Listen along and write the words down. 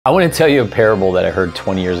I want to tell you a parable that I heard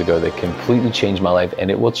 20 years ago that completely changed my life, and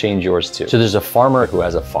it will change yours too. So there's a farmer who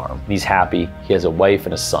has a farm. He's happy. He has a wife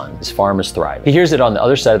and a son. His farm is thriving. He hears that on the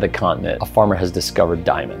other side of the continent, a farmer has discovered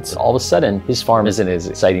diamonds. All of a sudden, his farm isn't as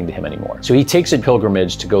exciting to him anymore. So he takes a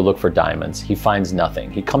pilgrimage to go look for diamonds. He finds nothing.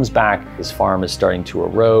 He comes back. His farm is starting to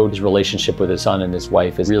erode. His relationship with his son and his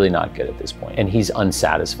wife is really not good at this point, and he's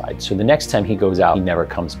unsatisfied. So the next time he goes out, he never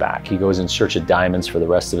comes back. He goes in search of diamonds for the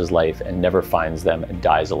rest of his life and never finds them and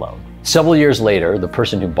dies alone. Several years later, the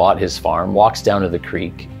person who bought his farm walks down to the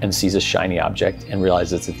creek and sees a shiny object and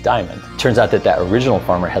realizes it's a diamond. Turns out that original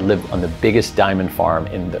farmer had lived on the biggest diamond farm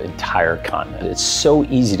in the entire continent. It's so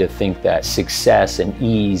easy to think that success and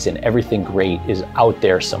ease and everything great is out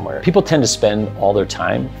there somewhere. People tend to spend all their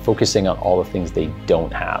time focusing on all the things they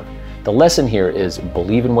don't have. The lesson here is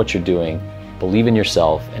believe in what you're doing, believe in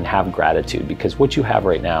yourself, and have gratitude, because what you have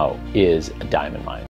right now is a diamond mine.